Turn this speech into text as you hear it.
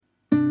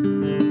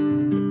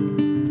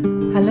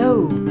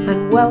Hello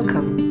and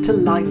welcome to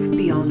Life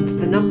Beyond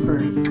the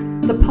Numbers,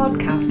 the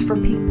podcast for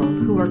people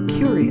who are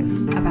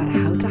curious about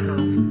how to have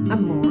a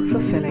more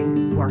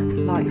fulfilling work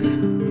life.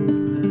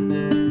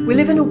 We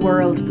live in a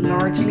world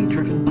largely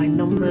driven by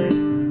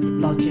numbers,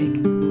 logic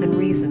and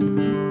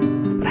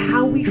reason. But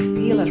how we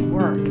feel at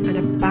work and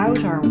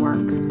about our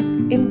work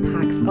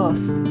impacts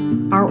us,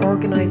 our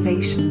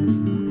organisations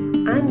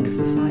and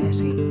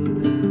society.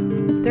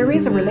 There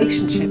is a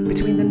relationship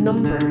between the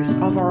numbers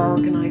of our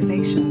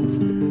organisations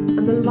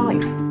and the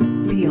life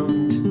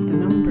beyond the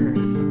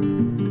numbers.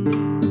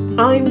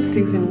 I'm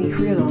Susan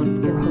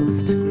Nichrialon, your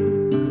host.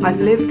 I've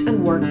lived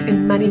and worked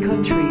in many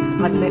countries.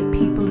 I've met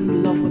people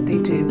who love what they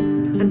do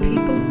and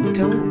people who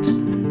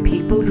don't,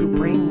 people who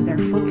bring their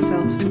full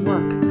selves to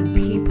work and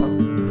people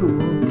who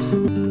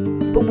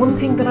won't. But one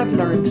thing that I've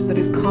learned that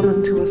is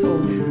common to us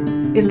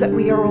all is that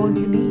we are all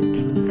unique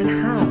and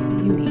have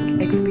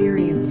unique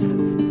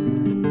experiences.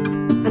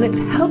 And it's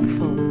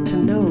helpful to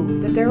know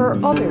that there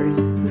are others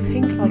who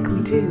think like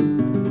we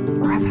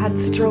do, or have had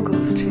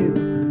struggles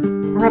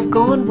too, or have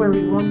gone where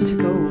we want to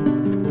go,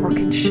 or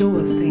can show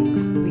us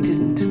things we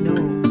didn't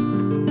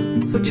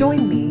know. So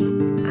join me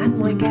and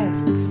my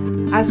guests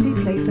as we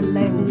place a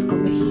lens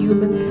on the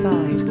human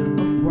side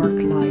of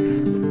work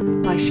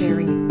life by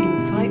sharing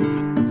insights,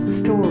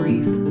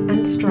 stories,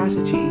 and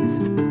strategies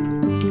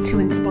to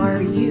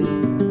inspire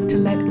you to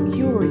let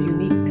your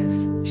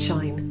uniqueness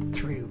shine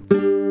through.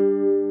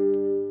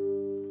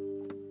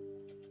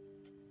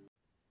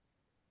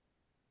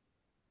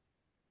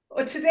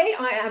 Well, today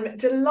I am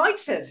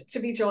delighted to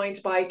be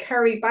joined by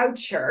Kery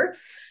Boucher.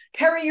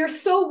 Kery, you're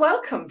so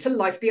welcome to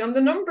Life Beyond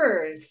the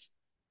Numbers.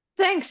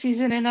 Thanks,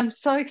 Susan, and I'm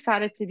so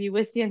excited to be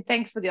with you, and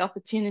thanks for the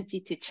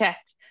opportunity to chat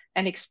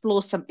and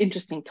explore some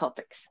interesting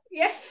topics.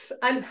 Yes,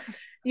 and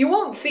you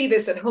won't see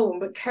this at home,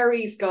 but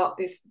Kery's got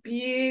this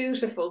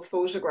beautiful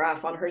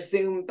photograph on her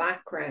Zoom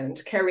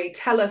background. Kery,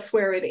 tell us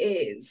where it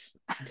is.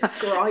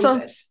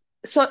 Describe it.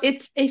 So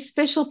it's a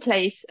special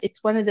place.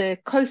 It's one of the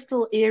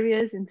coastal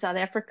areas in South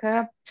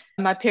Africa.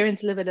 My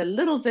parents live at a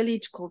little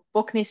village called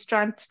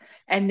Boknestrand,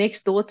 and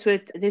next door to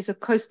it, there's a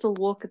coastal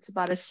walk. It's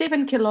about a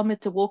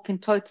 7-kilometer walk in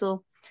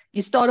total.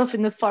 You start off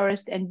in the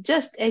forest, and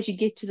just as you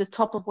get to the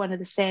top of one of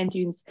the sand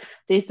dunes,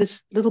 there's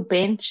this little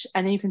bench,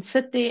 and then you can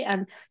sit there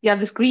and you have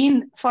this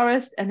green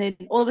forest, and then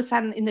all of a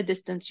sudden in the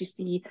distance, you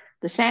see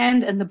the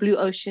sand and the blue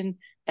ocean.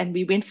 And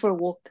we went for a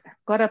walk,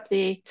 got up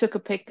there, took a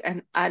pic,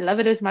 and I love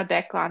it as my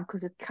background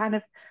because it kind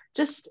of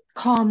just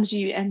calms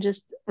you and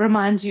just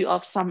reminds you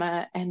of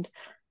summer and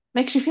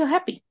makes you feel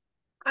happy.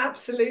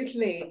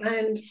 Absolutely.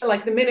 And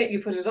like the minute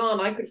you put it on,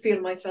 I could feel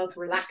myself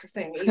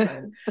relaxing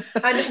even.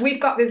 And we've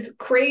got this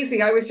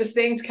crazy, I was just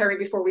saying to Kery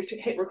before we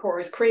hit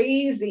record,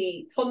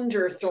 crazy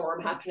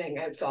thunderstorm happening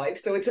outside.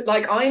 So it's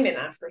like I'm in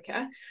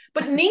Africa,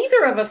 but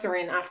neither of us are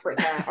in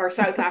Africa or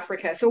South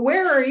Africa. So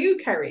where are you,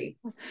 Kery?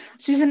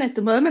 Susan, at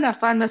the moment, I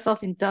find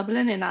myself in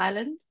Dublin in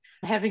Ireland.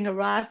 Having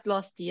arrived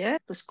last year,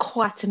 it was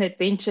quite an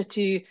adventure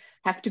to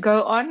have to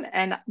go on.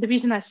 And the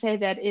reason I say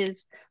that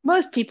is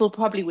most people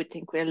probably would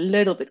think we're a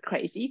little bit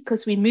crazy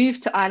because we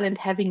moved to Ireland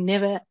having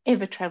never,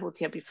 ever traveled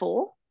here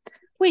before.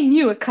 We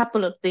knew a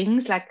couple of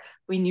things, like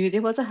we knew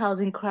there was a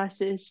housing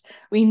crisis.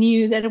 We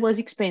knew that it was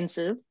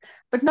expensive,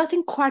 but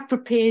nothing quite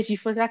prepares you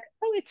for like,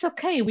 oh, it's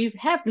okay. We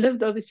have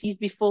lived overseas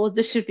before.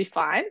 This should be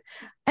fine.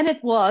 And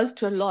it was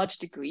to a large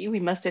degree. We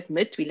must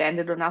admit, we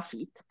landed on our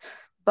feet.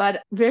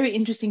 But very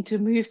interesting to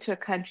move to a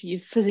country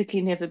you've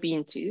physically never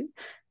been to.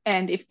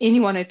 And if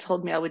anyone had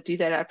told me I would do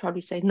that, I'd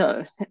probably say,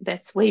 no,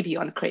 that's way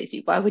beyond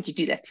crazy. Why would you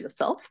do that to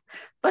yourself?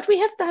 But we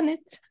have done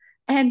it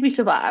and we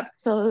survived.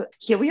 So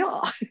here we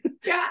are.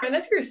 Yeah, and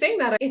as you're saying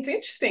that, it's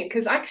interesting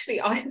because actually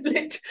I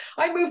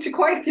moved to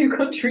quite a few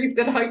countries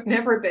that I'd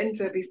never been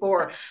to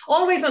before,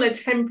 always on a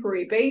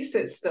temporary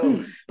basis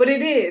though. But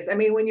it is, I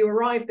mean, when you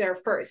arrive there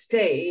first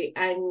day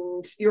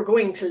and you're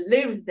going to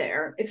live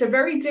there, it's a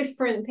very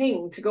different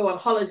thing to go on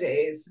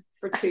holidays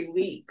for 2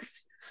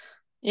 weeks.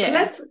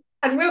 Yeah.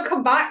 And we'll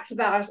come back to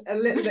that a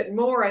little bit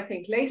more, I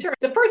think, later.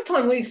 The first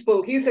time we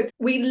spoke, you said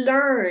we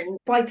learn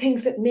by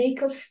things that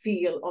make us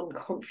feel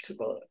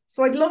uncomfortable.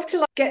 So I'd love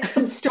to get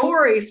some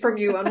stories from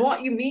you on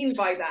what you mean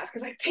by that,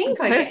 because I think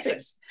I get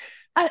it.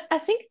 I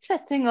think it's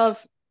that thing of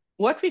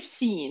what we've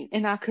seen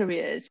in our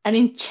careers and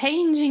in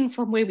changing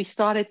from where we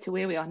started to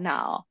where we are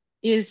now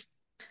is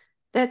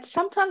that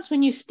sometimes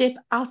when you step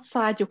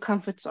outside your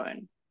comfort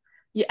zone,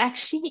 you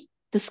actually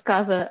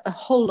discover a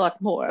whole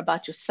lot more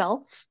about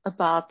yourself,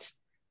 about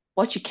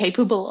what you're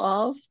capable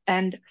of.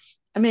 And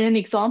I mean, an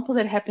example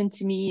that happened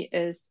to me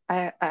is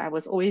I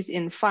was always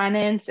in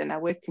finance and I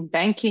worked in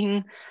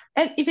banking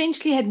and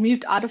eventually had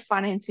moved out of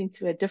finance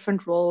into a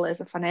different role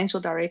as a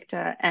financial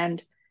director.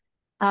 And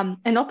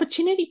an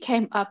opportunity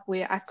came up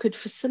where I could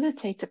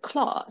facilitate a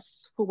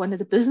class for one of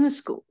the business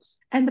schools.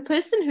 And the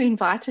person who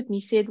invited me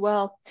said,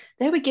 well,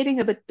 they were getting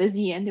a bit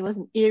busy and there was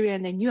an area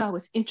and they knew I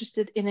was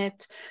interested in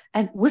it.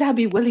 And would I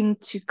be willing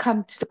to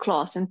come to the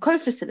class and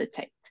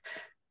co-facilitate?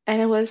 And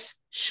it was,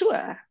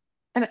 sure.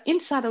 And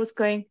inside I was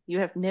going, you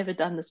have never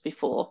done this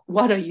before.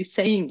 What are you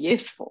saying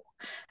yes for?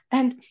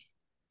 And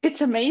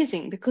it's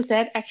amazing because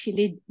that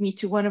actually led me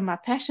to one of my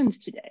passions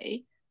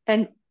today.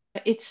 And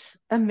it's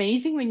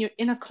amazing when you're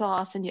in a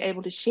class and you're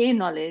able to share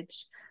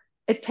knowledge.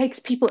 It takes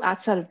people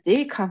outside of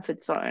their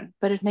comfort zone,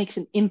 but it makes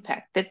an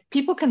impact that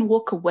people can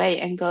walk away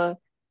and go,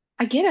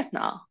 I get it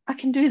now. I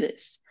can do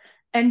this.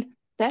 And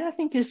that I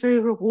think is very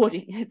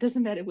rewarding. It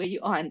doesn't matter where you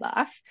are in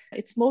life.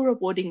 It's more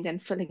rewarding than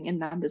filling in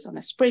numbers on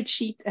a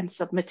spreadsheet and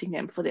submitting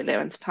them for the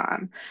 11th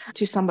time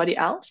to somebody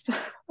else.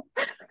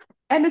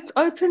 And it's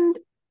opened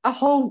a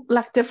whole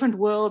like different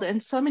world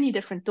and so many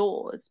different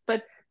doors.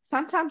 But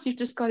sometimes you've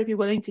just got to be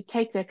willing to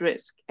take that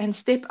risk and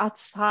step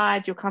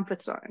outside your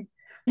comfort zone.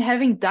 And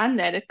having done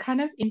that, it kind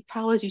of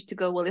empowers you to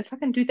go, well, if I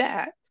can do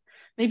that,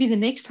 maybe the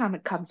next time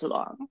it comes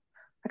along,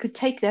 I could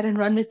take that and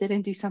run with it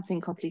and do something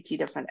completely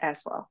different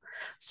as well.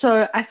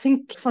 So I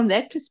think from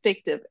that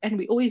perspective, and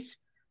we always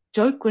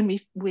joke when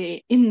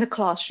we're in the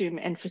classroom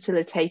and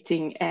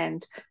facilitating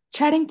and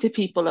chatting to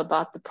people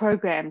about the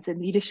programs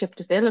and leadership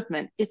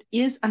development, it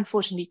is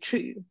unfortunately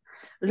true.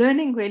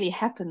 Learning really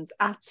happens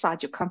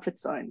outside your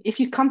comfort zone. If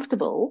you're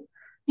comfortable,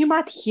 you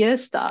might hear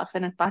stuff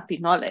and it might be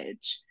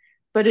knowledge,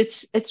 but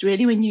it's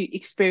really when you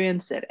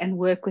experience it and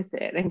work with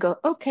it and go,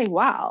 okay,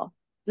 wow,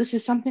 this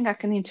is something I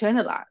can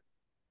internalize.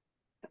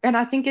 And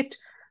I think it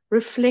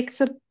reflects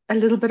a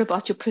little bit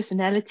about your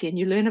personality and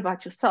you learn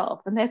about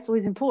yourself. And that's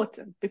always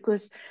important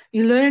because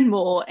you learn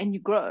more and you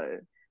grow.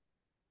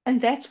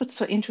 And that's what's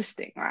so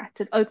interesting, right?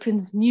 It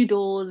opens new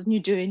doors, new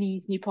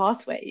journeys, new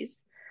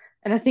pathways.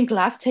 And I think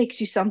life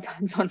takes you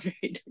sometimes on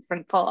very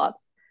different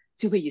paths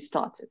to where you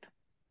started.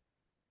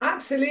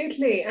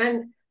 Absolutely.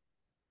 And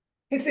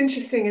it's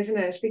interesting, isn't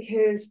it?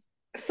 Because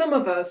some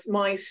of us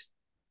might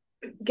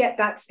get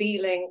that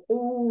feeling,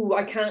 oh,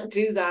 I can't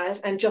do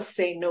that, and just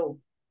say no,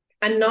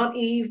 and not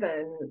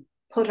even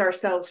put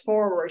ourselves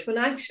forward. When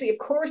actually, of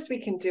course, we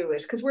can do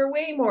it because we're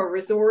way more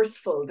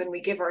resourceful than we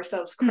give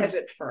ourselves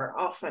credit for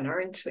often,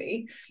 aren't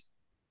we?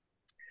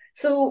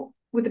 So,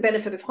 with the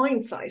benefit of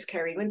hindsight,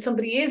 Kery, when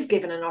somebody is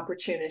given an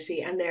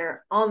opportunity and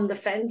they're on the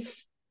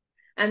fence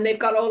and they've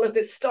got all of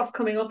this stuff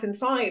coming up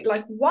inside,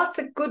 like what's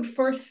a good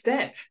first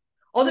step?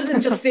 Other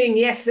than just saying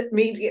yes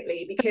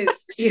immediately,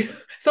 because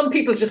some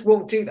people just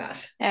won't do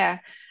that. Yeah,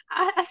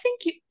 I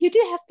think you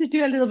do have to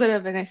do a little bit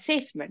of an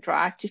assessment,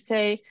 right? To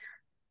say,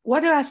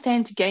 what do I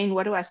stand to gain?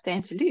 What do I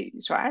stand to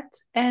lose, right?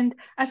 And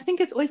I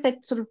think it's always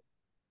that sort of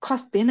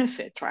cost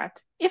benefit, right?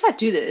 If I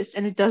do this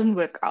and it doesn't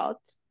work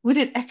out, would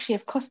it actually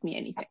have cost me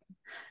anything?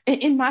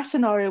 In my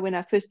scenario, when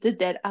I first did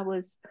that, I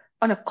was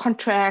on a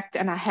contract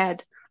and I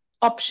had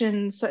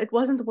options. So it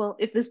wasn't, well,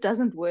 if this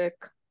doesn't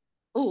work,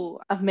 oh,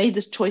 I've made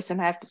this choice and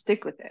I have to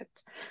stick with it.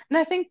 And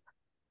I think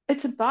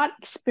it's about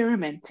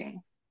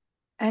experimenting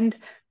and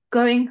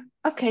going,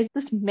 okay,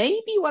 this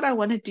may be what I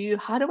want to do.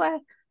 How do I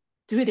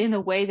do it in a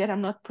way that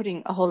I'm not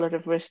putting a whole lot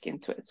of risk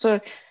into it? So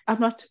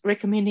I'm not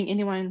recommending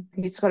anyone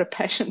who's got a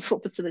passion for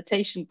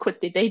facilitation quit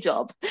their day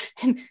job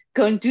and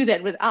go and do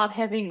that without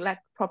having like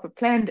proper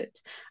planned it.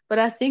 But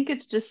I think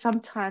it's just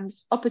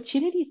sometimes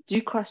opportunities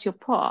do cross your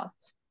path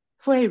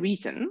for a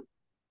reason.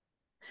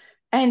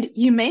 And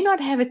you may not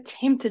have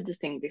attempted the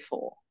thing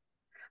before,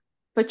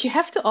 but you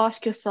have to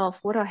ask yourself,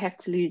 what do I have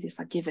to lose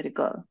if I give it a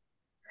go?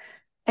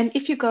 And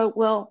if you go,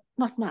 well,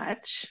 not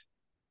much,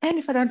 and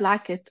if I don't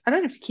like it, I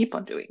don't have to keep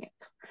on doing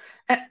it.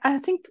 And I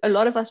think a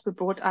lot of us were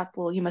brought up,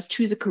 well, you must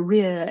choose a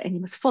career and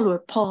you must follow a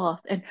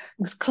path and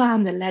you must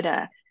climb the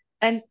ladder.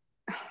 And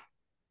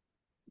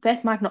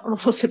that might not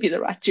also be the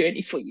right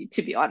journey for you,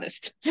 to be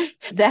honest.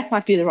 That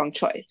might be the wrong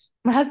choice.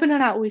 My husband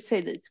and I always say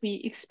this. We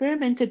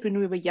experimented when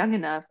we were young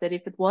enough that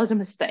if it was a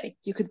mistake,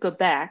 you could go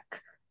back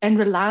and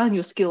rely on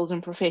your skills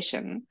and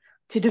profession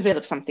to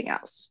develop something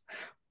else.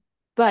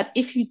 But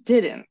if you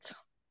didn't,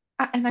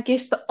 and I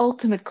guess the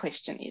ultimate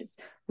question is,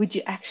 would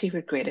you actually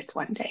regret it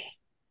one day?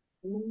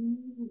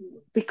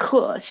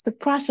 Because the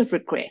price of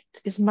regret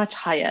is much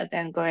higher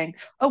than going,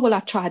 oh, well,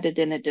 I tried it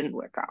and it didn't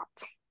work out.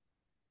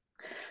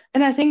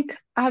 And I think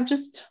I've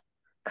just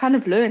kind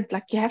of learned,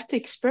 like, you have to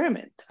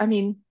experiment. I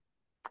mean,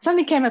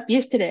 something came up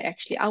yesterday,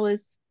 actually. I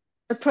was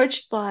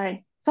approached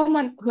by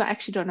someone who I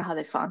actually don't know how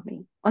they found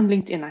me on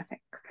LinkedIn, I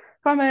think,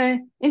 from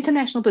an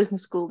international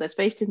business school that's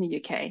based in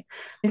the UK.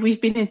 And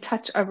we've been in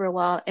touch over a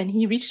while. And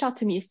he reached out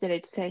to me yesterday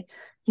to say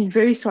he's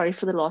very sorry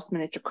for the last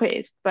minute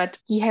request, but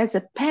he has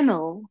a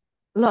panel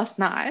last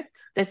night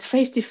that's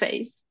face to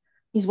face.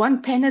 His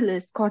one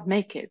panelist can't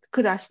make it.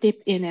 Could I step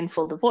in and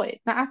fill the void?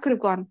 Now, I could have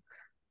gone,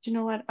 do you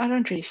know what? I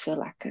don't really feel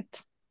like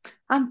it.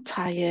 I'm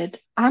tired.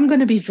 I'm going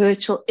to be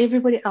virtual.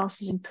 Everybody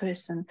else is in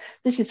person.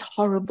 This is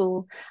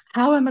horrible.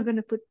 How am I going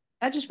to put?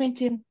 I just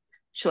went in,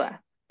 sure.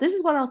 This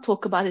is what I'll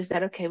talk about. Is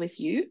that okay with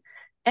you?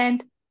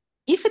 And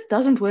if it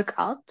doesn't work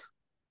out,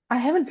 I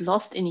haven't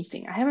lost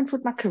anything. I haven't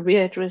put my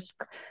career at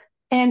risk.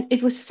 And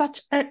it was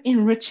such an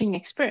enriching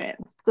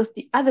experience because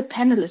the other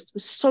panelists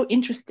was so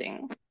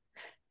interesting.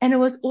 And it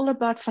was all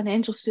about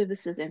financial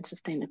services and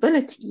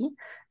sustainability.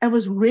 It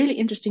was really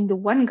interesting. The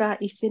one guy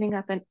is setting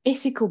up an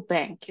ethical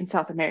bank in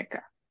South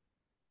America.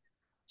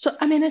 So,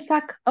 I mean, it's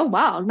like, oh,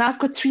 wow, now I've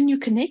got 3 new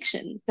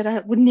connections that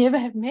I would never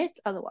have met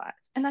otherwise.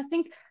 And I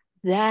think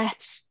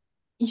that's,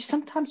 you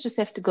sometimes just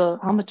have to go,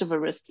 how much of a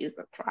risk is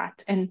it,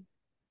 right? And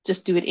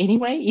just do it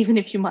anyway, even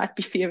if you might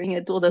be fearing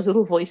it, or those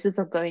little voices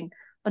are going,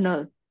 oh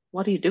no,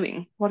 what are you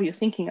doing? What are you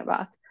thinking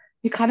about?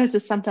 You kind of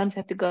just sometimes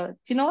have to go, do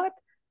you know what?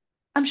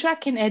 I'm sure I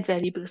can add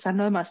value because I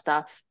know my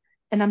stuff,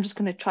 and I'm just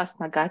going to trust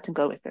my gut and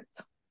go with it.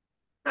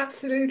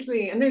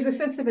 Absolutely. And there's a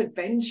sense of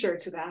adventure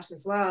to that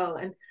as well.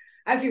 And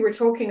as you were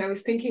talking, I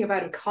was thinking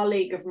about a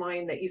colleague of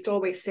mine that used to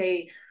always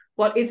say,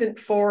 what isn't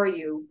for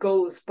you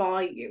goes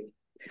by you.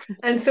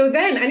 And so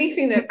then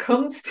anything that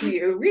comes to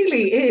you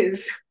really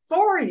is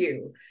for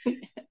you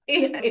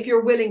if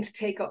you're willing to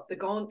take up the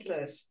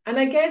gauntlet. And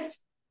I guess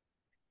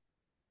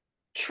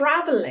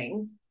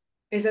traveling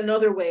is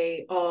another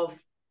way of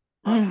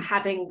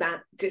having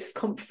that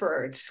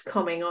discomfort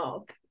coming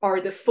up,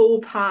 or the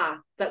faux pas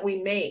that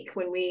we make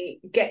when we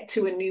get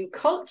to a new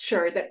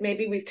culture that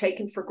maybe we've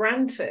taken for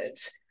granted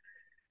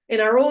in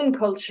our own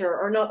culture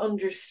or not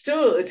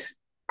understood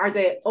are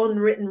the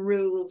unwritten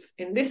rules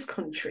in this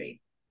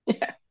country.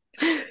 Yeah,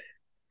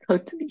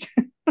 totally.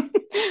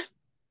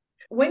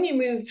 When you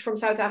moved from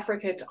South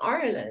Africa to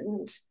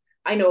Ireland,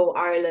 I know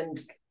Ireland,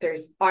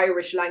 there's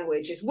Irish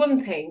language is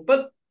one thing,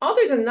 but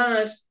other than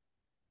that,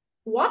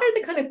 what are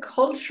the kind of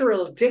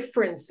cultural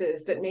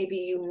differences that maybe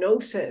you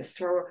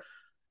noticed or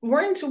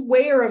weren't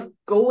aware of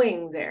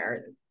going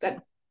there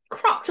that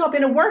cropped up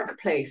in a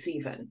workplace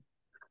even?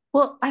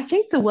 Well, I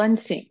think the one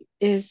thing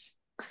is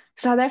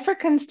South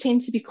Africans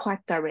tend to be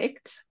quite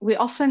direct. We're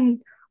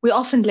often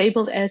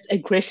labeled as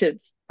aggressive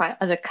by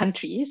other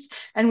countries,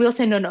 and we'll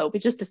say, no, no, we're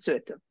just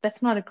assertive.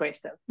 That's not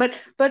aggressive. But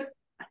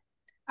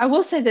I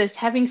will say this,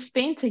 having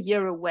spent a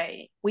year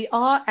away, we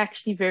are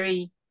actually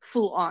very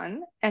full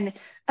on. And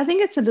I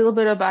think it's a little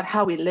bit about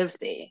how we live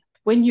there.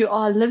 When you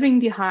are living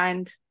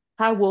behind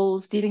high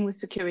walls, dealing with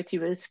security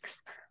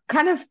risks,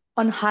 kind of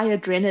on high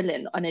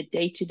adrenaline on a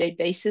day-to-day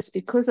basis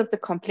because of the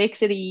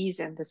complexities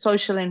and the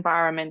social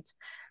environment.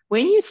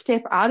 When you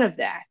step out of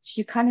that,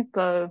 you kind of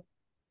go,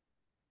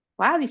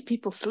 why are these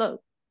people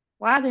slow?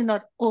 Why are they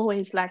not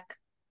always like,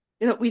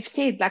 we've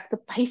said like the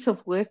pace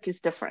of work is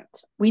different.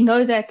 We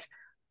know that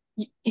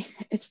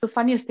it's the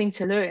funniest thing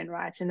to learn,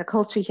 right? In the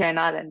culture here in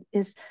Ireland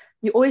is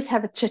you always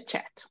have a chit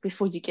chat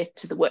before you get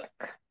to the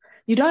work.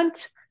 You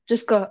don't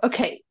just go,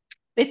 okay,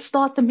 let's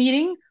start the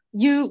meeting.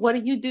 What are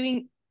you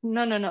doing?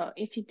 No, no, no.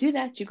 If you do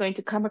that, you're going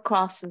to come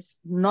across as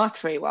not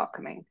very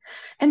welcoming.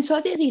 And so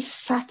there are these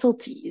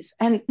subtleties.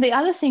 And the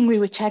other thing we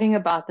were chatting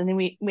about, and then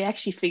we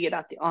actually figured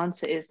out the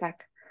answer is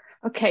like,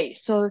 okay,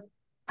 so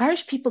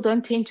Irish people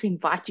don't tend to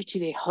invite you to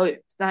their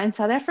homes. Now, in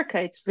South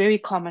Africa, it's very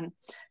common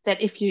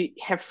that if you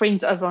have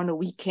friends over on a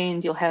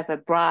weekend, you'll have a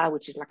braai,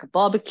 which is like a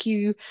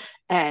barbecue,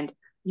 and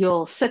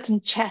you'll sit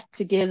and chat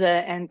together.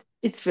 And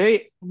it's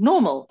very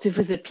normal to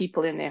visit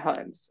people in their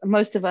homes.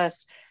 Most of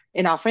us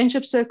in our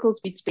friendship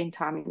circles, we'd spend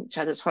time in each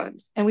other's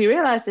homes. And we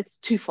realized it's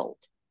twofold.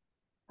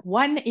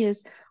 One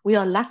is we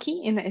are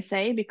lucky in the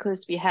SA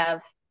because we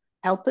have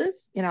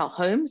helpers in our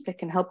homes that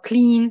can help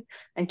clean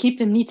and keep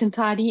them neat and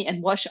tidy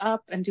and wash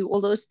up and do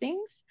all those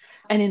things.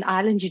 And in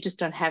Ireland, you just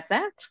don't have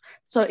that.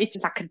 So it's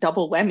like a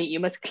double whammy. You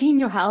must clean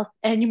your house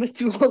and you must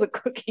do all the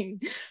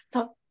cooking.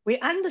 So we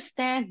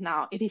understand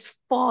now it is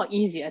far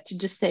easier to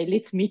just say,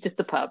 let's meet at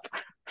the pub.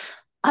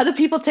 Other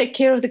people take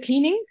care of the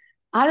cleaning,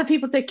 other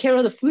people take care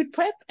of the food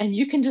prep, and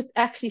you can just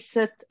actually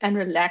sit and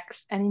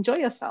relax and enjoy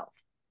yourself.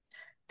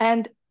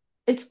 And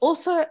it's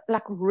also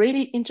like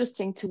really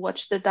interesting to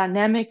watch the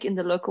dynamic in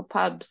the local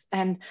pubs,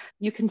 and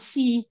you can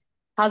see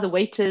how the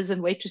waiters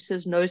and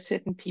waitresses know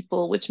certain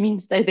people, which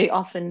means they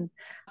often,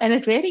 and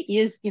it really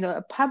is,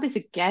 a pub is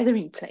a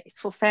gathering place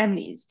for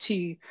families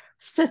to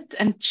sit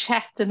and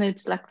chat, and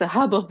it's like the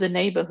hub of the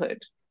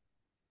neighborhood,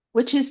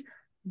 which is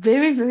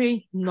very,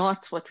 very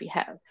not what we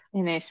have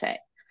in SA.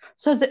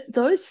 So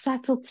those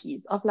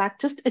subtleties of like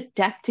just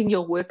adapting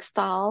your work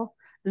style,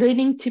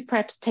 learning to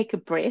perhaps take a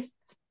breath,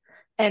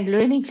 and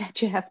learning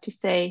that you have to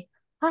say,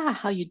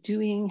 how you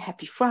doing?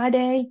 Happy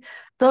Friday.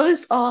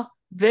 Those are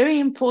very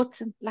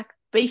important, like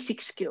basic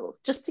skills,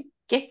 just to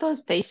get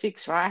those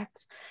basics right.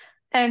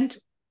 And,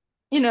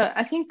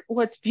 I think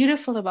what's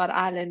beautiful about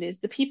Ireland is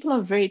the people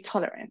are very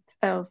tolerant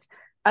of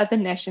other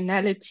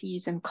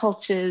nationalities and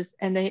cultures,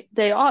 and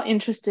they are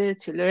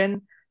interested to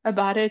learn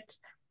about it.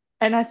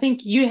 And I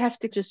think you have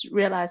to just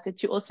realize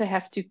that you also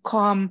have to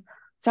calm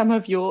some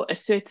of your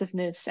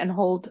assertiveness and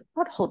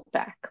not hold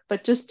back,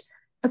 but just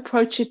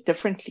approach it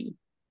differently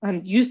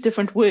and use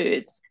different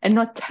words and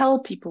not tell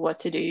people what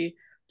to do.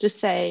 Just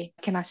say,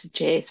 can I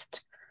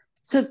suggest?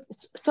 So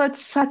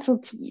it's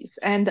subtleties,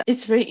 and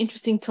it's very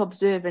interesting to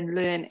observe and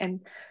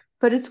learn.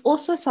 But it's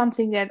also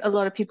something that a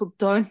lot of people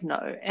don't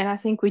know. And I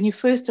think when you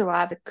first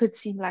arrive, it could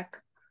seem like,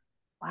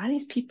 why are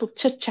these people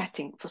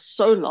chit-chatting for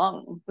so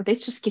long? But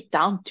let's just get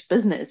down to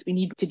business. We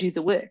need to do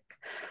the work.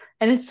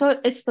 And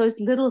it's those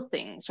little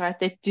things, right,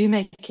 that do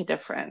make a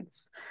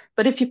difference.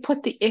 But if you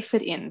put the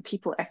effort in,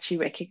 people actually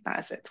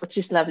recognize it, which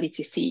is lovely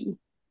to see.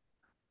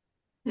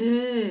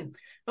 Mm.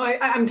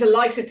 I'm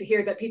delighted to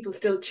hear that people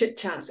still chit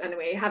chat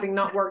anyway, having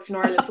not worked in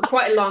Ireland for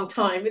quite a long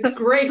time. It's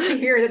great to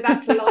hear that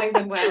that's alive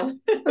and well.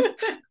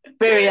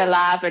 Very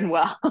alive and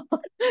well.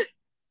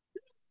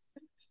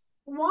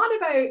 What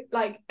about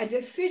like a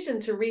decision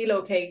to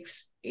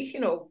relocate,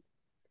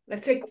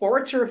 let's say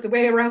quarter of the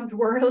way around the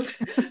world,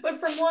 but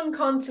from one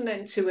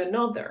continent to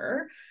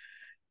another?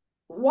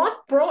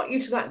 What brought you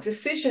to that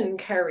decision,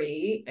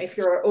 Kery, if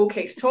you're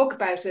okay to talk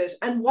about it?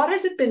 And what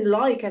has it been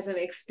like as an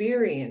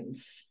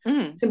experience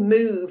Mm. to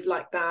move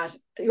like that,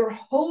 your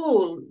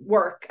whole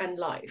work and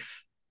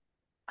life?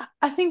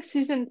 I think,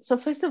 Susan, so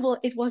first of all,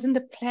 it wasn't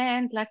a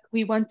plan like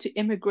we want to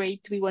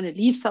immigrate, we want to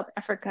leave South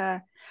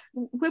Africa.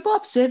 We were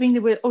observing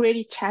there were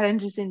already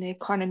challenges in the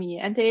economy,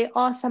 and there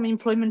are some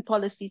employment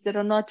policies that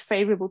are not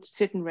favorable to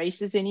certain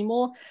races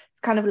anymore. It's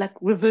kind of like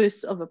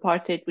reverse of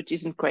apartheid, which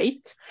isn't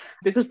great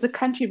because the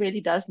country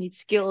really does need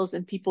skills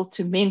and people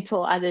to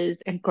mentor others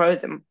and grow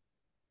them.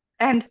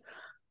 And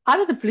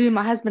out of the blue,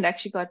 my husband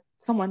actually got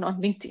someone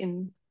on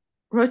LinkedIn,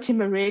 wrote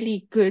him a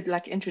really good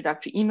like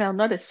introductory email,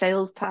 not a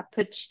sales type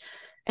pitch,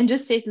 and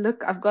just said,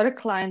 look, I've got a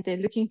client, they're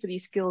looking for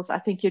these skills. I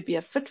think you'd be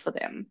a fit for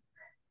them.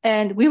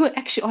 And we were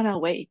actually on our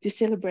way to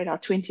celebrate our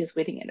 20th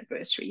wedding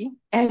anniversary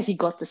as he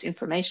got this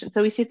information.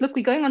 So we said, look,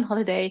 we're going on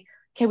holiday.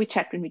 Can we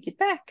chat when we get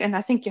back? And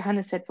I think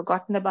Johannes had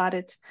forgotten about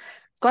it,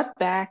 got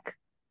back,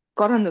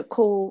 got on the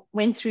call,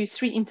 went through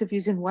 3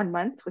 interviews in 1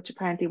 month, which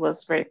apparently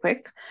was very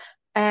quick,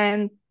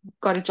 and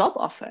got a job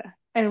offer.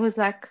 And it was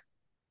like,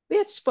 we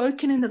had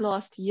spoken in the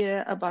last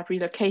year about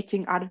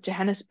relocating out of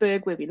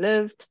Johannesburg, where we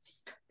lived,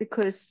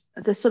 because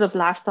the sort of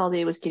lifestyle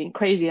there was getting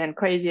crazier and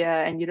crazier,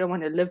 and you don't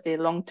want to live there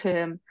long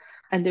term.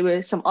 And there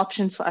were some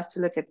options for us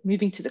to look at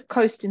moving to the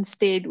coast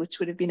instead, which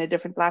would have been a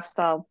different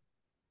lifestyle.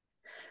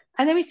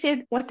 And then we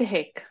said, what the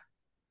heck?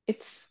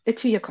 It's a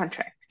 2-year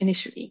contract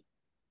initially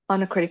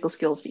on a critical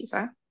skills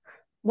visa.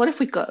 What if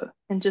we go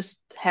and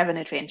just have an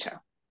adventure?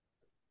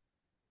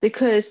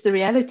 Because the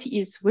reality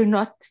is we're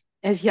not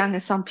as young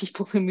as some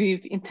people who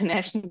move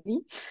internationally,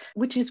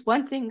 which is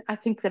one thing I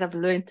think that I've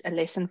learned a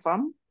lesson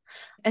from.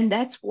 And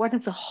that's one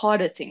of the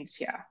harder things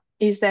here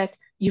is that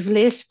you've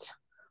left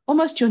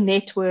almost your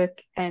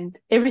network and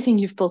everything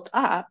you've built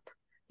up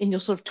in your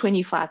sort of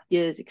 25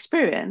 years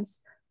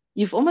experience.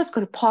 You've almost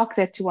got to park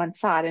that to one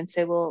side and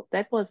say, well,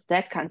 that was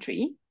that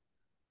country.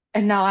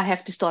 And now I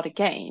have to start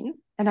again.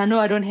 And I know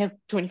I don't have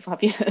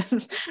 25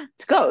 years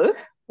to go.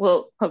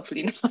 Well,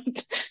 hopefully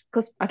not,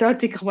 because I don't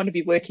think I want to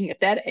be working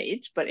at that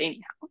age. But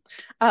anyhow,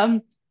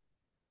 um,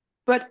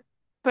 but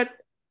but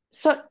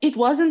so it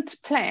wasn't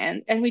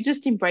planned, and we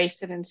just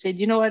embraced it and said,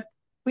 you know what?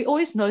 We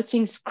always know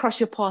things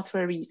cross your path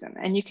for a reason,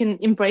 and you can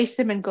embrace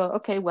them and go,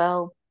 okay,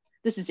 well,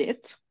 this is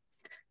it.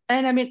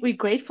 And I mean, we're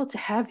grateful to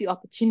have the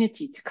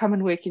opportunity to come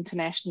and work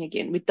internationally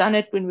again. We'd done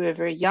it when we were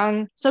very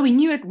young. So we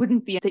knew it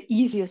wouldn't be the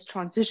easiest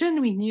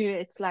transition. We knew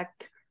it's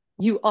like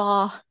you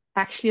are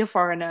actually a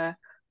foreigner.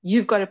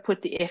 You've got to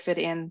put the effort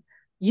in.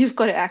 You've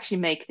got to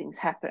actually make things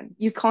happen.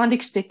 You can't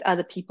expect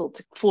other people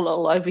to fall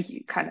all over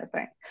you, kind of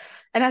thing.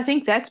 And I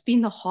think that's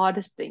been the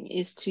hardest thing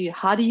is to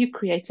how do you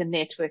create a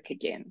network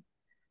again?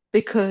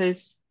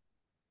 Because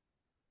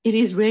it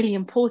is really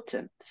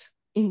important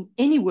in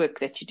any work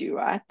that you do,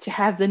 right? To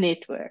have the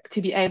network,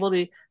 to be able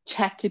to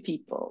chat to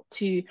people,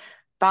 to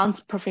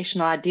bounce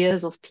professional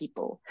ideas off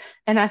people.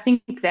 And I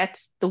think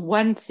that's the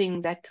one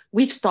thing that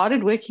we've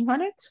started working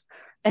on it.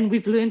 And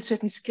we've learned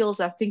certain skills,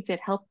 I think, that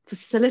help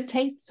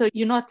facilitate. So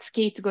you're not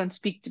scared to go and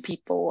speak to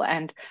people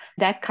and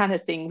that kind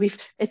of thing.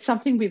 It's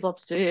something we've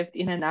observed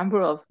in a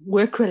number of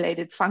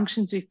work-related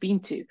functions we've been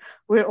to.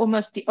 We're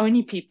almost the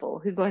only people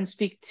who go and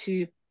speak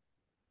to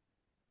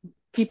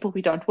people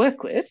we don't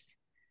work with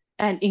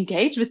and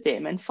engage with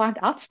them and find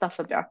out stuff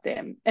about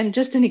them. And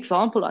just an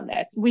example on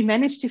that, we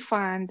managed to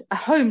find a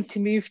home to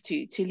move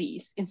to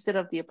lease instead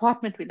of the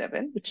apartment we live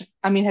in, which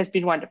I mean has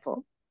been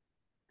wonderful.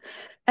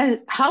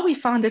 And how we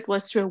found it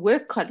was through a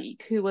work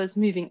colleague who was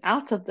moving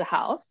out of the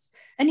house,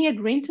 and he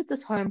had rented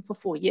this home for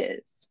 4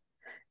 years.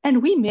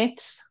 And we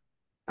met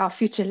our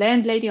future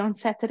landlady on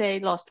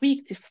Saturday last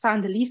week to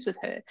sign a lease with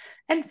her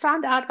and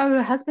found out, oh,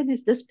 her husband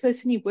is this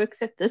person, he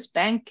works at this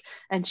bank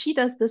and she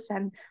does this.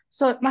 And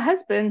so my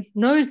husband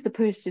knows the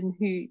person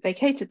who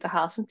vacated the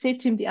house and said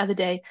to him the other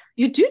day,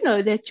 you do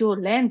know that your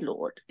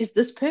landlord is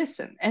this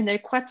person and they're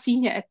quite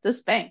senior at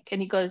this bank.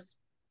 And he goes,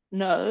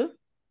 no.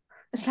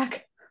 It's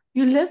like,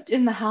 you lived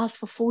in the house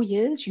for 4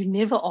 years. You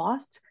never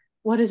asked,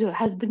 what does your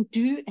husband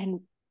do?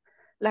 And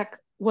like,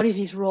 what is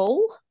his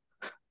role?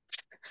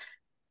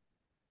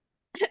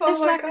 Oh It's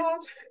my like, God.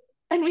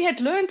 and we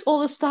had learned all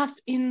the stuff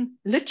in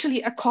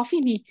literally a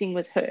coffee meeting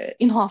with her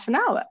in half an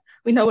hour.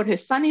 We know what her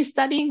son is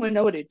studying, we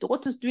know what her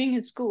daughter's doing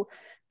in school.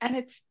 And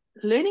it's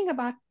learning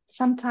about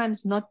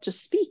sometimes not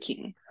just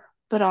speaking,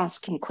 but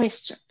asking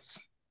questions.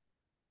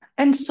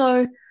 And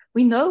so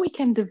we know we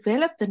can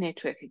develop the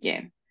network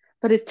again,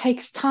 but it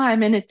takes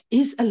time and it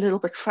is a little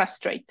bit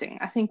frustrating.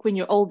 I think when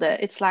you're older,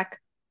 it's like,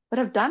 but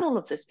I've done all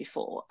of this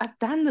before. I've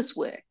done this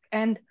work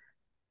and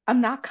I'm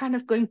now kind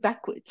of going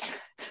backwards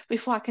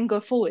before I can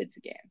go forwards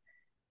again.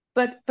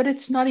 but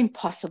it's not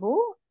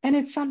impossible, and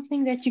it's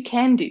something that you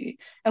can do.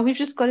 And we've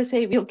just got to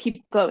say we'll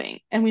keep going,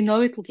 and we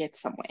know it will get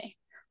somewhere.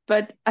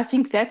 But I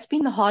think that's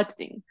been the hard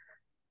thing.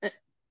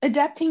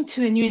 Adapting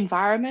to a new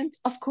environment,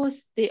 of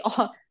course, there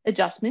are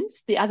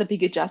adjustments. The other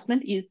big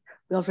adjustment is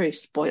we are very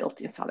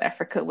spoiled in South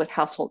Africa with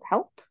household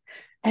help.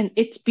 And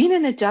it's been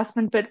an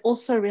adjustment, but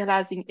also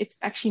realizing it's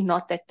actually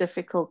not that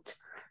difficult.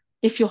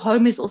 If your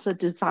home is also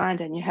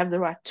designed and you have the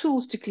right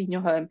tools to clean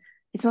your home,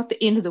 it's not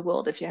the end of the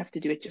world if you have to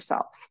do it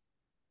yourself.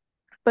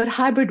 But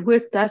hybrid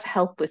work does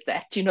help with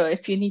that. You know,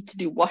 if you need to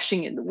do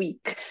washing in the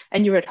week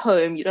and you're at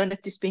home, you don't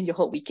have to spend your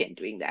whole weekend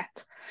doing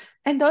that.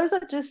 And those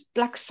are just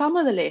like some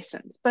of the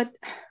lessons. But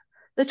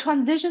the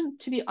transition,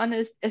 to be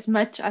honest, as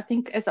much I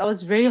think as I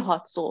was very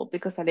heart sore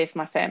because I left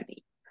my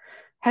family,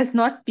 has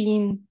not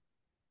been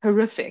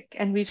horrific.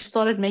 And we've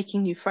started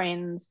making new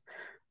friends.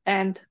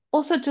 And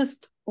also,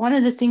 just one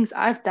of the things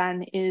I've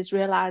done is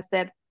realize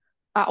that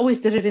I always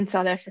did it in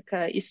South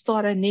Africa is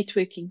start a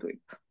networking group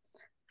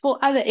for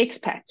other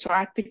expats,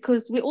 right?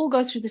 Because we all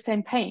go through the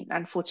same pain,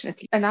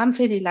 unfortunately. And I'm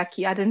fairly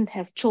lucky. I didn't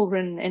have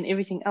children and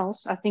everything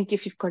else. I think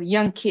if you've got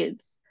young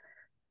kids,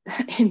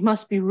 it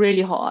must be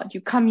really hard. You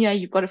come here,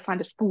 you've got to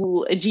find a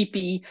school, a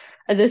GP,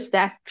 this,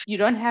 that. You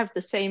don't have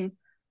the same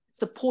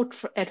support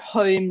at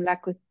home,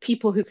 like with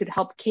people who could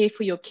help care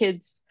for your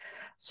kids.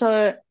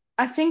 So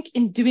I think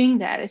in doing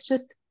that, it's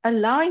just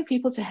allowing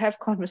people to have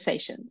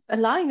conversations,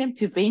 allowing them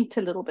to vent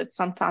a little bit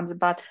sometimes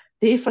about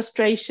their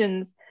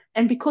frustrations.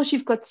 And because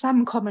you've got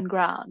some common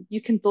ground,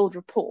 you can build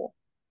rapport.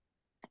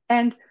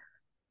 And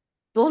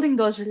building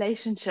those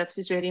relationships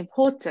is really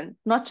important,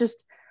 not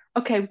just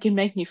okay, we can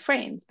make new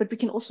friends, but we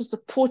can also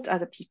support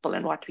other people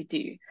in what we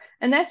do.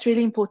 And that's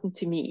really important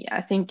to me,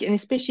 I think, and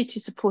especially to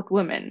support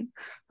women,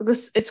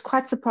 because it's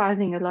quite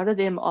surprising. A lot of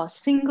them are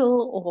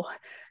single or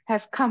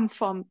have come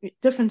from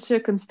different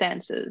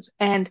circumstances.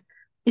 And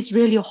it's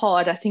really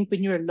hard, I think,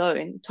 when you're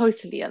alone,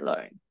 totally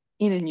alone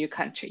in a new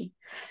country.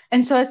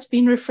 And so it's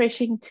been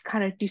refreshing to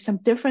kind of do some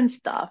different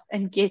stuff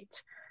and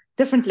get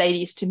different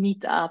ladies to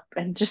meet up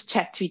and just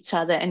chat to each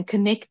other and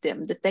connect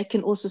them, that they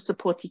can also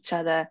support each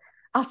other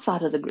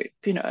outside of the group,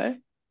 you know.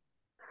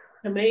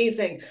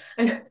 Amazing.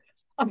 And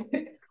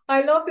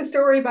I love the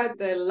story about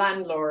the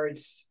landlord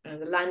and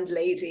the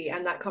landlady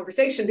and that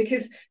conversation,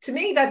 because to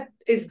me that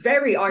is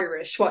very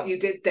Irish what you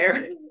did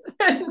there.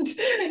 And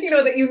you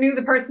know that you knew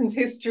the person's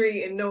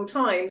history in no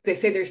time. They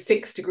say there's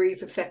 6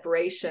 degrees of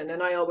separation,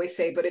 and I always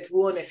say, but it's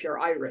 1 if you're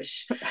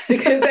Irish,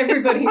 because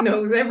everybody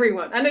knows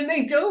everyone, and then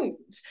they don't.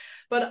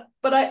 But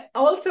I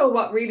also,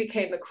 what really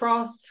came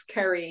across,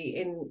 Kery,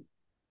 in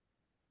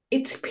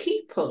it's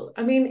people.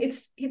 I mean,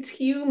 it's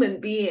human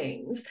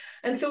beings.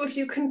 And so if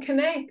you can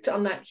connect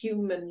on that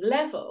human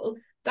level,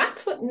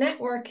 that's what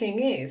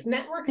networking is.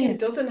 Networking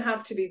doesn't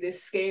have to be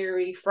this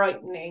scary,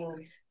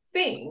 frightening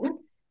thing.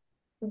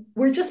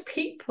 We're just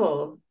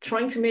people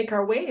trying to make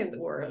our way in the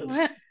world.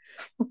 Yeah.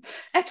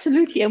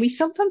 Absolutely. And we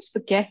sometimes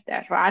forget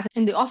that, right?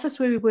 In the office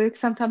where we work,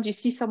 sometimes you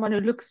see someone who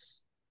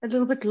looks a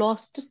little bit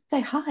lost, just say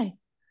hi.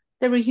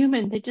 They're a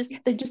human. They're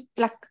just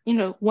like, you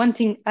know,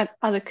 wanting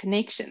other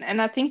connection.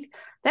 And I think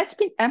that's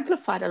been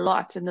amplified a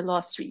lot in the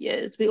last 3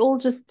 years. We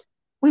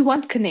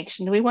want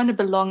connection. We want to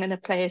belong in a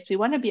place. We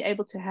want to be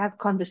able to have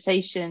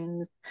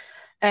conversations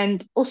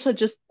and also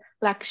just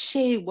like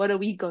share what are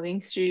we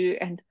going through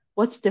and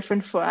what's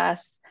different for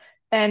us.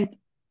 And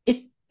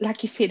it,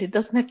 like you said, it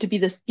doesn't have to be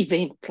this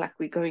event like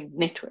we're going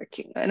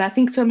networking. And I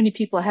think so many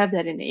people have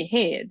that in their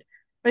head.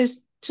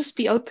 Whereas just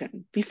be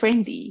open, be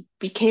friendly,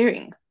 be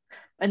caring.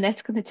 And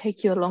that's going to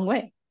take you a long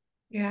way.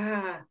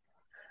 Yeah.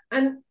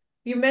 And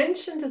you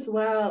mentioned as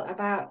well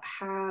about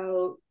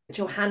how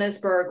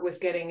Johannesburg was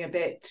getting a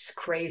bit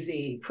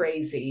crazy.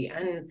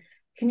 And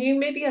can you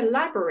maybe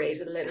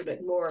elaborate a little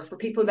bit more for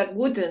people that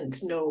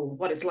wouldn't know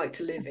what it's like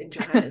to live in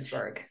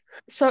Johannesburg?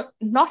 So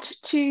not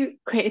to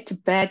create a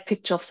bad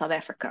picture of South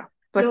Africa,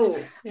 but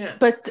no, yeah.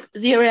 But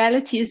the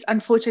reality is,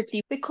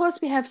 unfortunately, because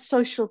we have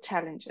social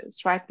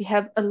challenges, right? We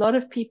have a lot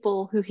of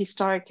people who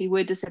historically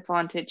were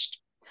disadvantaged.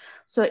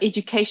 So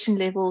education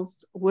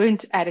levels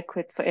weren't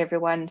adequate for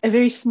everyone. A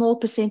very small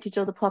percentage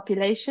of the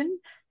population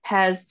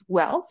has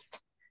wealth,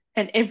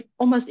 and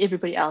almost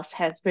everybody else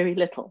has very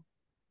little.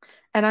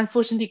 And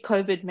unfortunately,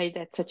 COVID made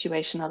that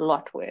situation a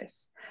lot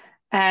worse.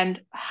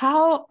 And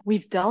how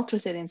we've dealt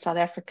with it in South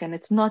Africa, and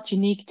it's not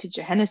unique to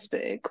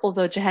Johannesburg,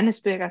 although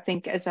Johannesburg, I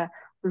think, as a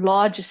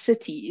larger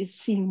city is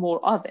seeing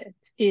more of it,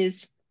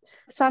 is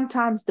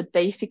sometimes the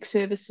basic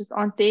services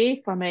aren't there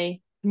from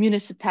a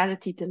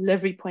municipality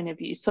delivery point of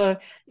view. So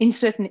in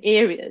certain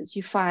areas,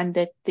 you find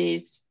that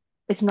it's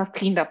not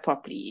cleaned up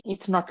properly.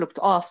 It's not looked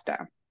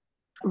after.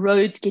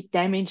 Roads get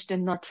damaged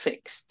and not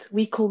fixed.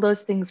 We call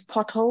those things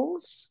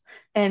potholes,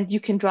 and you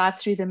can drive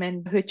through them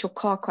and hurt your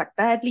car quite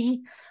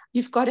badly.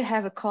 You've got to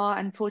have a car.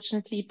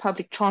 Unfortunately,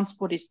 public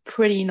transport is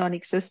pretty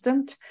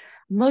non-existent.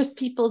 Most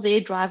people there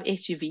drive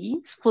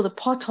SUVs for the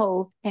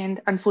potholes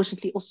and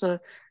unfortunately also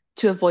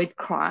to avoid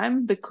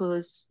crime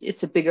because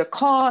it's a bigger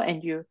car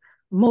and you're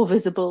more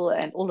visible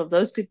and all of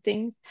those good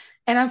things.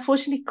 And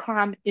unfortunately,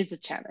 crime is a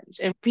challenge,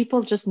 and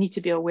people just need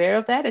to be aware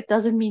of that. It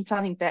doesn't mean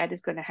something bad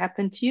is going to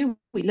happen to you.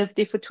 We lived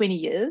there for 20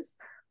 years.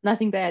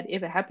 Nothing bad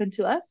ever happened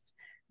to us.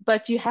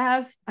 But you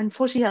have,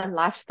 unfortunately, a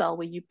lifestyle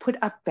where you put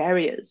up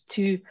barriers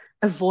to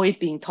avoid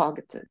being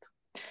targeted.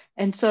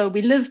 And so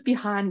we live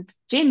behind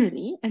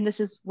generally, and this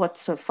is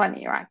what's so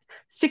funny, right?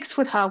 6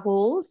 foot high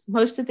walls.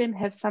 Most of them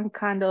have some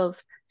kind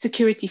of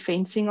security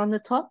fencing on the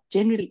top,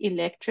 generally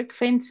electric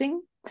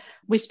fencing.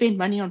 We spend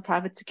money on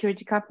private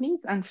security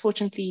companies.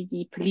 Unfortunately,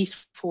 the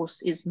police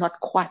force is not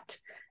quite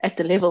at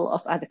the level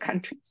of other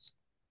countries.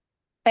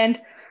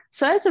 And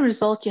so as a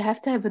result, you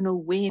have to have an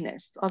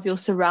awareness of your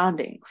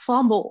surrounding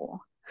far more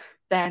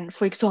than,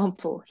 for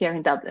example, here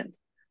in Dublin.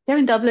 Here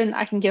in Dublin,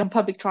 I can get on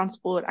public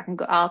transport, I can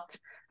go out,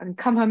 I can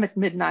come home at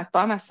midnight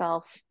by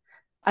myself.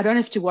 I don't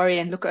have to worry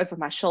and look over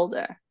my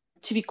shoulder.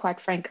 To be quite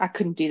frank, I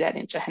couldn't do that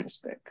in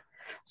Johannesburg.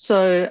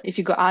 So if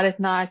you go out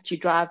at night, you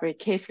drive very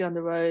carefully on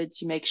the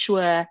roads, you make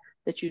sure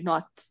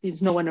that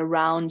there's no one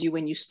around you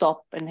when you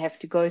stop and have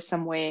to go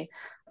somewhere.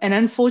 And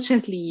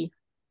unfortunately,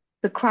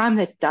 the crime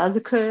that does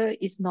occur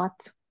is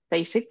not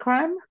basic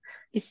crime.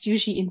 It's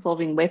usually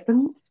involving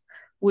weapons,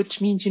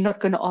 which means you're not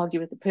going to argue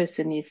with the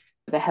person if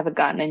they have a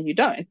gun and you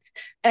don't.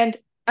 And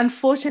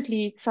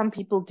unfortunately, some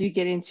people do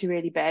get into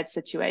really bad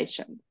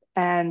situations.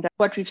 And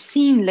what we've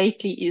seen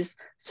lately is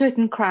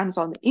certain crimes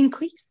on the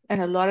increase,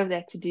 and a lot of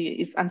that to do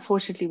is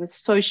unfortunately with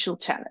social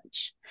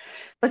challenge.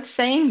 But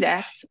saying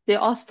that,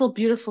 there are still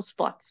beautiful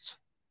spots.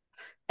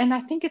 And I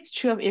think it's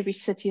true of every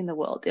city in the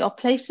world. There are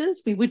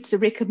places we would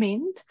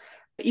recommend,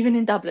 even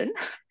in Dublin,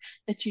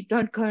 that you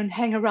don't go and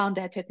hang around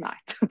at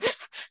night.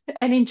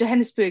 And in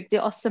Johannesburg,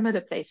 there are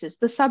similar places.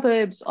 The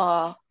suburbs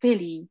are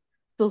fairly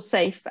still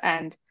safe,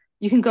 and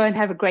you can go and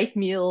have a great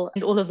meal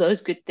and all of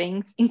those good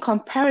things in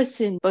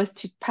comparison both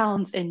to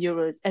pounds and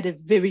euros at a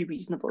very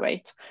reasonable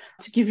rate.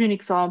 To give you an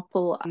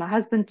example, my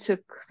husband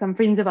took some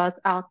friends of ours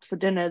out for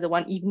dinner the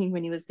one evening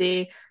when he was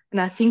there, and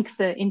I think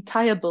the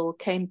entire bill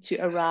came to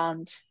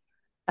around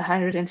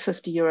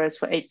 150 euros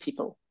for 8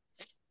 people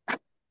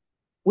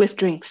with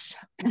drinks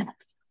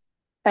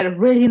at a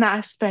really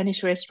nice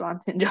Spanish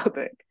restaurant in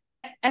Joburg.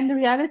 And the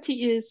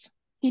reality is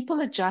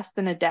people adjust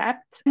and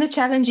adapt. And the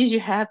challenge is you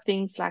have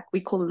things like we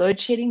call load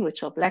shedding,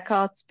 which are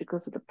blackouts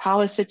because of the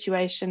power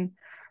situation.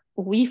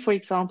 We, for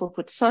example,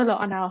 put solar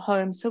on our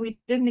home, so we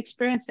didn't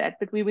experience that,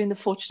 but we were in the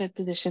fortunate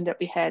position that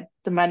we had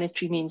the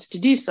monetary means to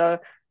do so.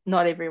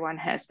 Not everyone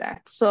has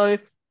that. So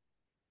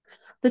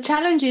the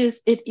challenge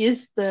is it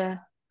is the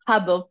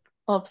hub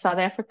of South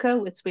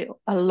Africa. It's where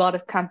a lot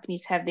of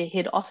companies have their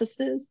head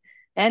offices,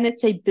 and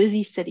it's a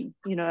busy city.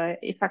 You know,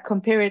 if I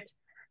compare it,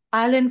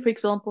 Ireland, for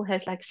example,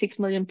 has like 6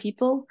 million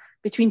people.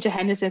 Between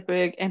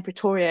Johannesburg and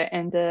Pretoria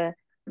and the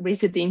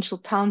residential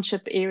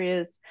township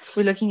areas,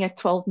 we're looking at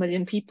 12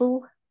 million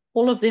people,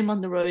 all of them on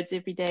the roads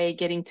every day,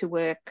 getting to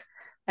work.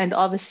 And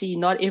obviously,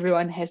 not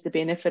everyone has the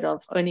benefit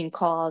of owning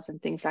cars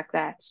and things like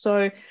that.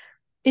 So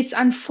it's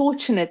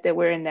unfortunate that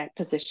we're in that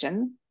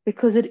position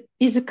because it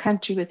is a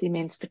country with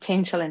immense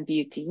potential and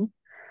beauty.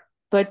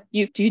 But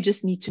you do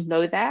just need to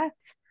know that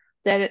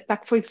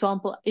like, for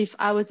example, if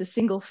I was a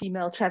single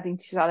female traveling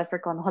to South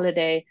Africa on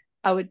holiday,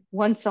 I would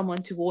want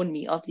someone to warn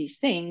me of these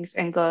things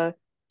and go,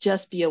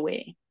 just be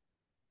aware.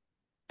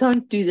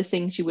 Don't do the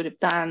things you would have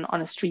done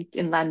on a street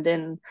in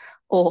London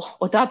or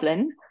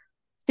Dublin.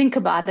 Think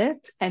about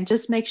it and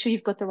just make sure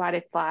you've got the right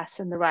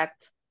advice and the right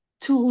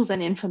tools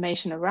and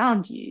information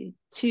around you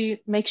to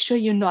make sure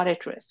you're not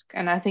at risk.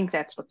 And I think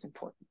that's what's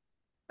important.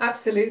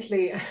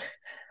 Absolutely.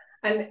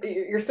 And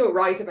you're so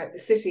right about the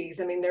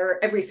cities. I mean,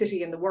 every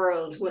city in the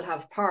world will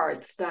have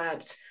parts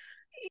that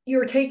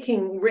you're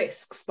taking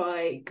risks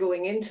by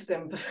going into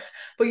them.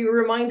 But you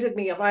reminded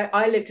me of,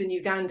 I lived in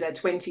Uganda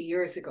 20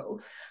 years ago,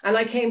 and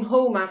I came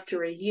home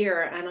after a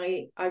year, and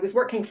I was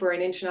working for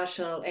an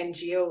international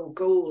NGO,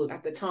 Goal,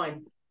 at the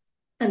time.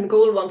 And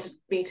Goal wanted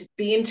me to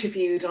be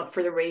interviewed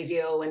for the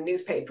radio and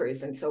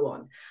newspapers and so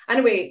on.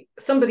 Anyway,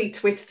 somebody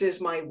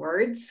twisted my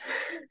words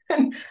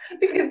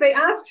because they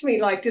asked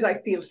me, like, did I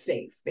feel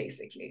safe,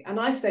 basically? And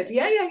I said,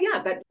 yeah,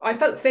 that I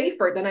felt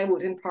safer than I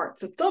would in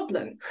parts of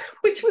Dublin,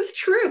 which was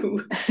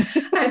true.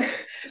 And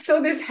so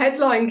this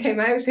headline came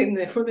out in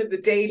one of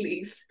the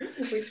dailies,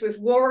 which was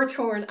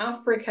war-torn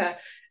Africa,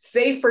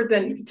 safer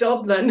than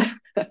Dublin.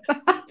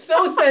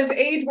 So says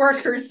aid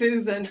worker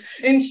Susan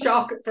in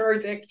shock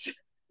verdict.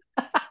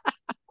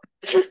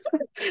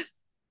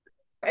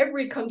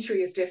 Every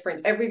country is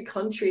different. Every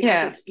country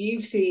has its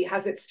beauty,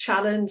 has its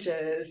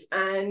challenges,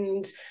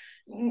 and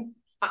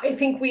I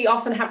think we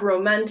often have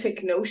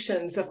romantic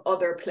notions of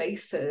other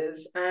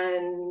places,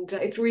 and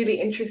it's really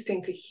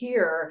interesting to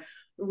hear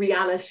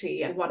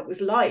reality and what it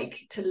was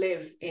like to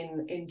live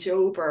in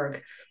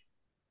Joburg.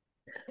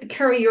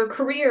 Kery, your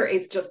career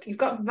is just, you've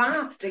got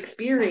vast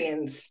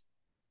experience.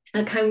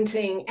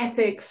 Accounting,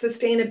 ethics,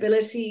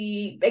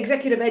 sustainability,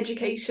 executive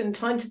education,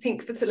 time to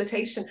think,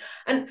 facilitation.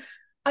 And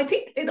I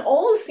think it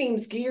all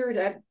seems geared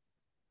at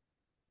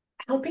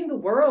helping the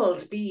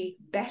world be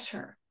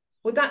better.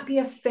 Would that be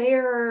a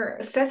fair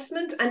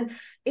assessment? And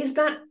is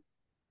that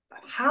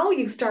how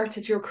you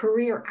started your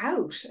career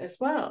out as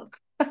well?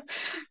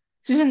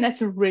 Susan,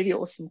 that's a really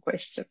awesome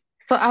question.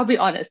 So I'll be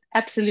honest,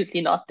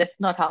 absolutely not. That's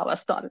not how I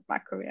started my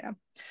career.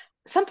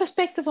 Some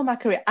perspective on my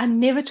career. I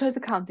never chose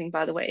accounting,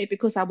 by the way,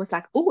 because I was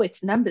like, oh,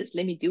 it's numbers,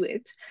 let me do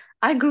it.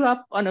 I grew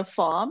up on a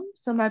farm,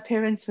 so my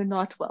parents were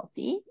not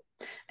wealthy.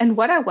 And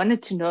what I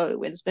wanted to know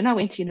was when I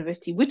went to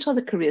university, which are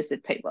the careers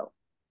that pay well?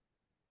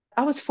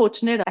 I was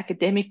fortunate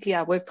academically,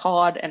 I worked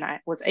hard and I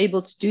was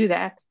able to do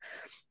that.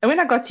 And when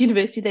I got to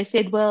university, they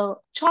said,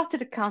 well,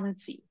 chartered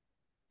accountancy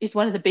is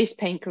one of the best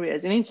paying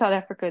careers. And in South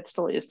Africa, it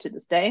still is to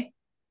this day.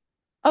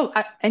 Oh,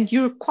 and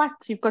you've got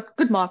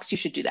good marks, you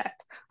should do that.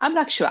 I'm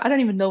like, sure, I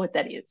don't even know what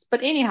that is.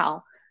 But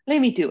anyhow, let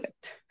me do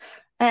it.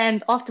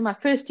 And after my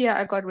first year,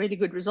 I got really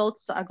good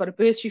results. So I got a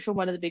bursary from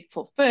one of the big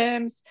four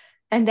firms.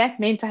 And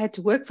that meant I had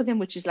to work for them,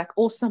 which is like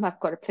awesome. I've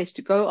got a place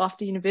to go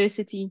after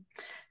university.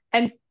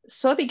 And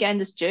so began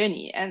this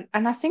journey. And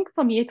I think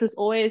for me, it was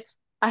always,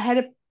 I had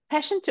a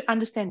passion to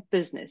understand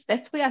business.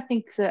 That's where I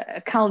think the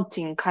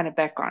accounting kind of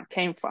background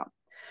came from.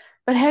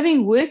 But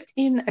having worked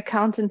in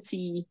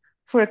accountancy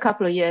for a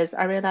couple of years,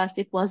 I realized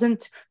it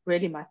wasn't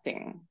really my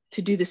thing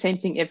to do the same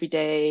thing every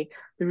day,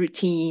 the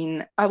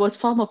routine. I was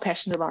far more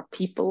passionate about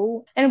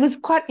people. And it was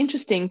quite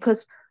interesting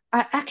because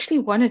I actually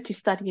wanted to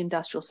study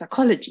industrial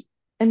psychology.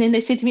 And then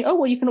they said to me, oh,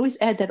 well, you can always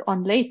add that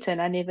on later.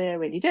 And I never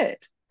really did.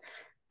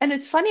 And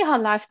it's funny how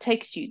life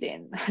takes you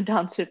then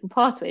down certain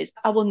pathways.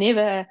 I will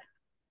never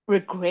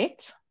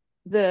regret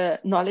the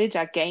knowledge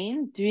I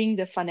gained doing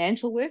the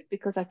financial work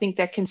because I think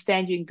that can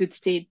stand you in good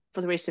stead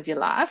for the rest of your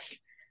life.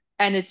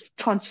 And it's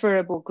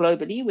transferable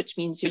globally, which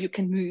means you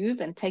can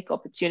move and take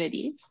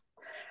opportunities.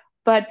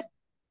 But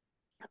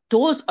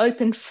doors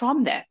opened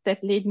from that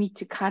led me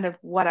to kind of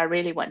what I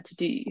really want to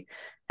do.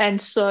 And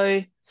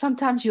so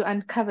sometimes you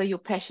uncover your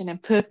passion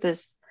and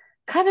purpose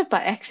kind of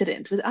by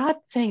accident without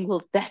saying,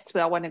 well, that's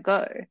where I want to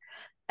go.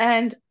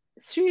 And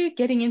through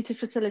getting into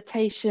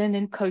facilitation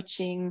and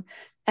coaching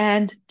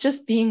and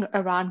just being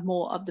around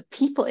more of the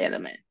people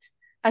element,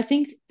 I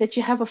think that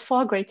you have a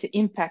far greater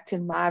impact,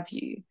 in my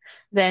view,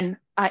 than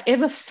I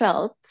ever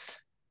felt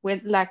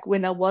when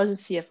I was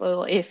a CFO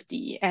or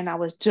FD and I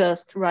was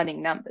just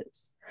running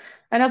numbers.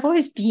 And I've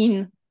always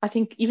been, I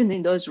think, even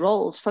in those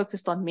roles,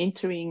 focused on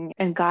mentoring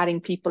and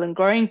guiding people and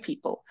growing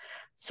people.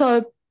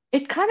 So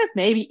it kind of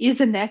maybe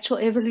is a natural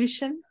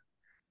evolution.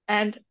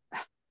 And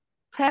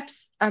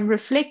perhaps I'm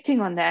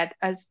reflecting on that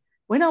as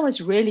when I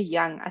was really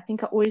young, I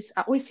think I always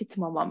said to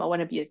my mom, I want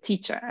to be a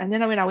teacher. And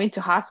then when I went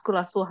to high school,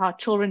 I saw how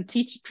children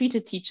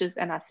treated teachers,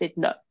 and I said,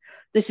 no,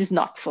 this is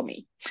not for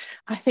me.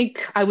 I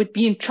think I would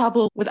be in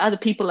trouble with other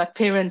people like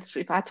parents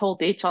if I told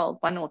their child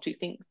one or two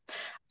things.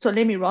 So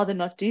let me rather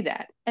not do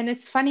that. And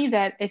it's funny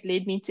that it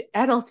led me to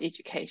adult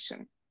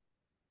education,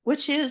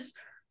 which is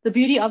the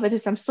beauty of it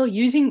is I'm still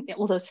using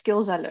all those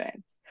skills I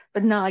learned,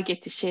 but now I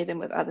get to share them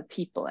with other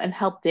people and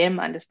help them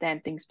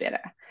understand things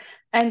better.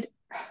 And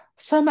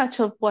so much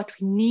of what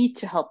we need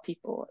to help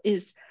people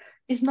is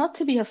not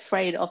to be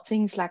afraid of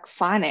things like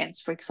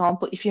finance. For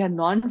example, if you're a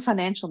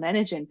non-financial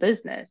manager in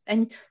business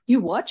and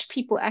you watch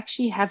people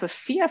actually have a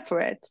fear for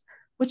it,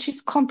 which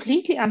is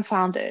completely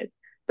unfounded,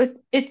 but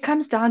it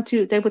comes down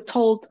to they were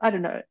told, I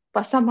don't know,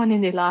 by someone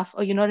in their life,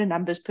 oh, you're not a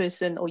numbers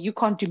person, or you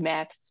can't do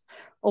maths,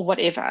 or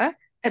whatever.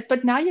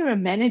 But now you're a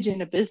manager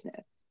in a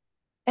business.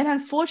 And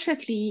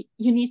unfortunately,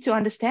 you need to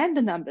understand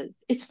the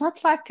numbers. It's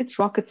not like it's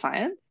rocket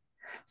science.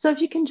 So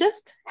if you can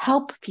just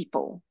help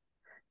people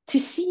to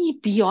see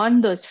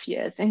beyond those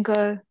fears and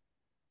go,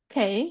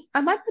 okay,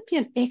 I might not be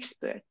an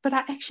expert, but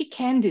I actually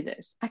can do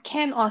this. I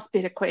can ask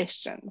better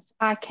questions.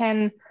 I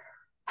can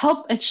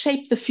help and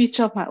shape the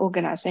future of my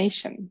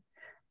organization.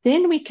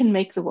 Then we can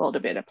make the world a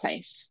better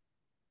place.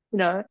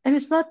 And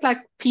it's not like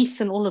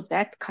peace and all of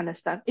that kind of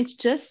stuff. It's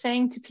just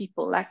saying to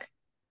people, like,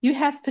 you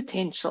have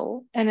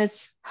potential, and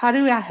it's how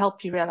do I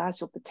help you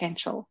realize your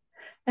potential?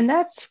 And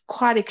that's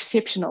quite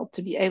exceptional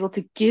to be able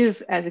to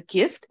give as a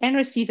gift and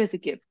receive as a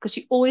gift, because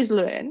you always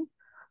learn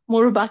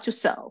more about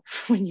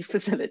yourself when you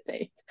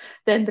facilitate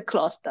than the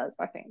class does,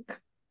 I think.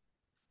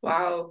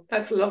 Wow,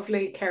 that's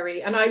lovely,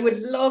 Kery. And I would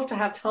love to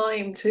have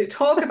time to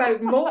talk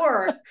about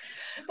more,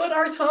 but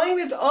our time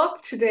is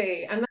up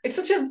today. And it's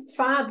such a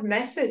fab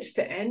message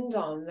to end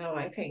on, though,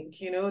 I think,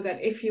 that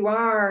if you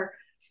are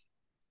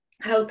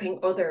helping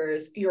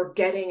others, you're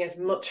getting as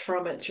much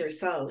from it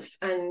yourself.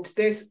 And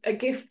there's a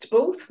gift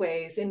both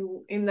ways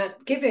in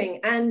that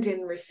giving and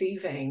in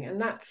receiving. And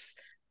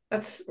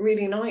that's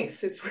really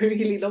nice. It's a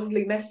really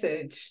lovely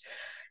message.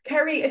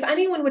 Kery, if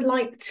anyone would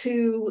like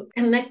to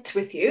connect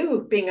with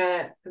you, being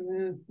a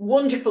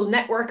wonderful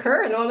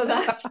networker and all of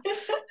that,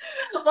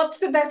 what's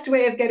the best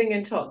way of getting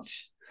in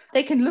touch?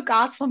 They can look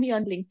out for me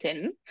on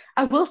LinkedIn.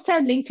 I will say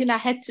on LinkedIn, I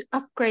had to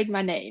upgrade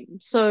my name.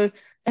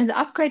 And the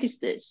upgrade is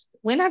this.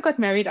 When I got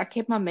married, I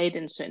kept my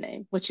maiden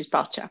surname, which is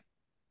Boucher.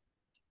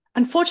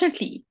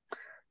 Unfortunately,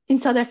 in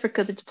South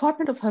Africa, the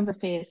Department of Home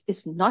Affairs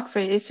is not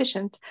very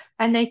efficient,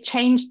 and they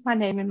changed my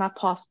name in my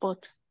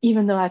passport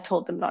even though I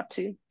told them not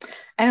to.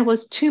 And it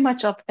was too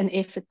much of an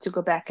effort to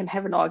go back and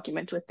have an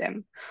argument with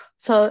them.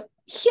 So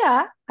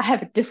here I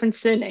have a different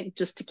surname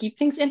just to keep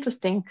things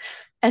interesting.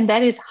 And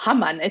that is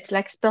Hamman. It's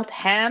like spelled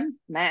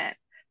Hamman.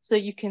 So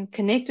you can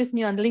connect with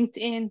me on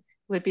LinkedIn. It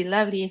would be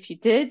lovely if you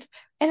did.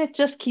 And it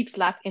just keeps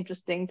life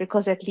interesting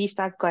because at least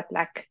I've got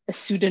like a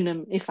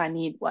pseudonym if I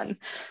need one.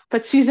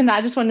 But Susan,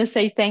 I just want to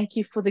say thank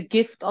you for the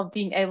gift of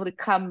being able to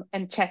come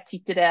and chat to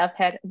you today. I've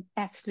had an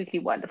absolutely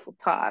wonderful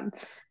time.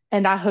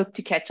 And I hope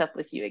to catch up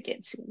with you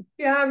again soon.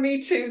 Yeah,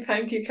 me too.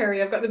 Thank you,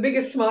 Kery. I've got the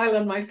biggest smile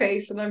on my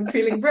face and I'm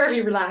feeling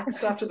very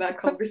relaxed after that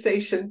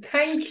conversation.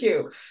 Thank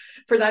you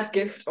for that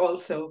gift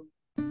also.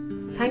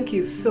 Thank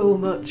you so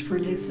much for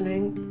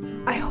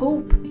listening. I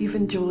hope you've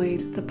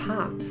enjoyed the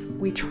paths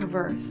we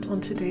traversed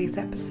on today's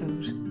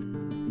episode.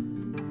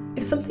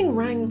 If something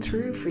rang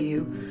through for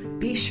you,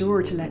 be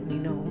sure to let me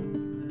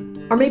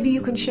know. Or maybe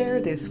you can share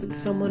this with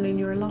someone in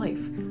your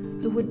life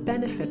who would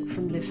benefit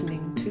from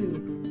listening too.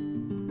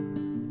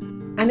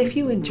 And if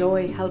you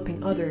enjoy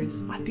helping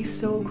others, I'd be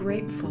so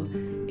grateful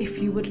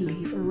if you would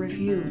leave a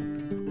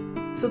review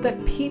so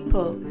that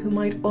people who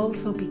might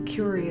also be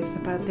curious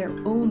about their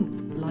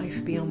own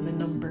life beyond the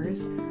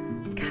numbers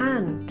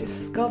can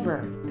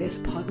discover this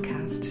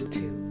podcast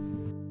too.